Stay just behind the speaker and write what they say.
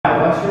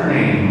your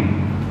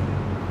name?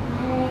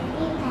 My name is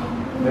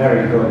Thành.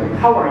 Very good.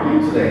 How are you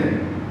today?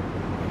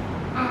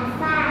 I'm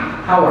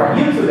fine. How are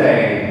you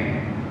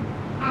today?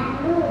 I'm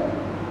good.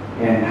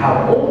 And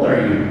how old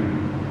are you?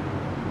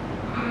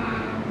 I'm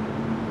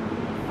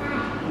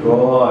fine.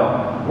 Good.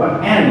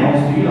 What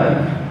animals do you like?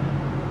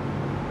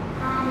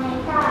 I'm a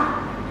dog.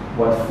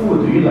 What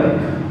food do you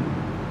like?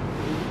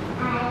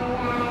 I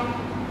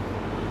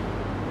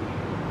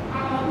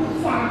like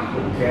pizza.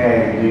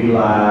 Okay. Do you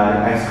like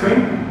ice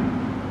cream?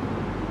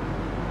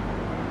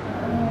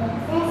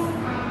 Yes,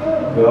 I do.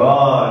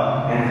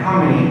 Good. And how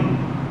many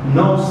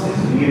noses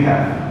do you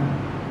have?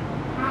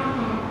 I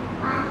have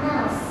one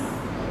nose.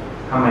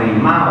 How many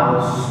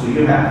mouths do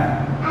you have?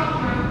 I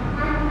have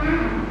one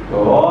mouth.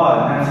 Good.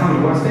 Now tell me,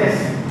 what's this?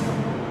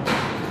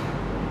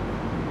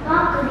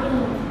 Broccoli,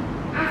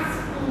 ice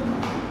cream.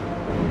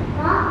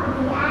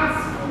 Broccoli,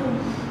 ice cream.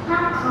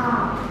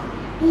 Popcorn,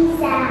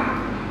 pizza.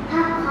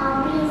 Popcorn,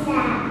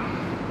 pizza.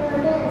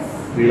 Noodles.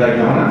 Do you like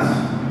donuts?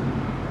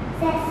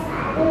 Yes,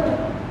 I do.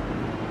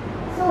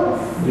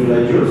 Sauce. Do you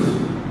like juice?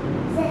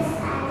 Yes,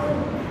 I do.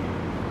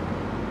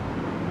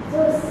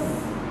 Sauce.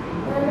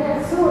 Noodle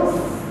sauce.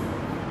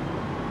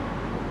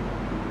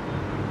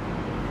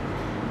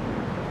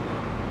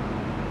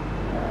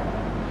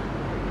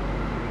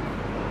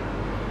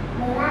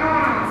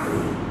 Bananas.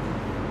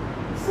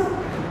 Soup.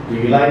 Do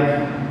you like,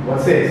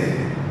 what's this?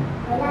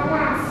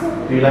 Banana soup.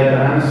 Do you like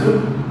banana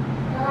soup?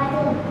 No, I do.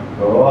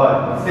 Good.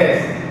 What's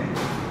this?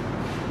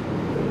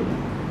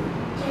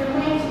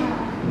 Tomato.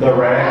 The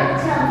red.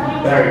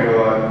 Tomato. Very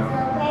good.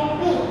 The red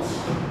peach.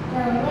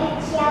 The red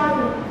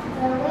cherry.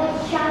 The red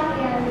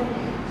strawberry.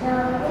 The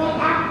red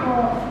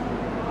apple.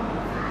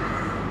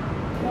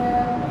 The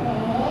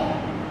red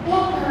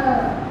pepper.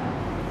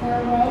 The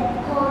red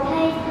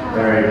potato.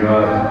 Very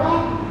good. The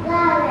red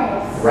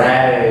lettuce.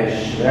 Radish.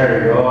 Very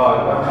good.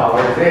 What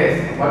color is this?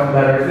 What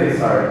letter is this?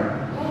 Sorry.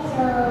 It's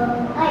a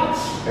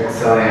H.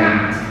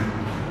 Excellent.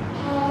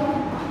 And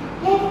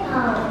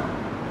hippo.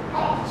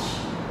 H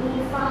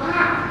is for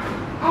hat.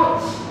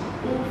 H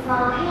is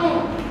for hen.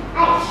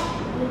 H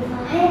is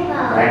for hippo.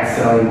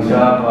 Excellent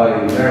job,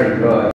 buddy. Very good.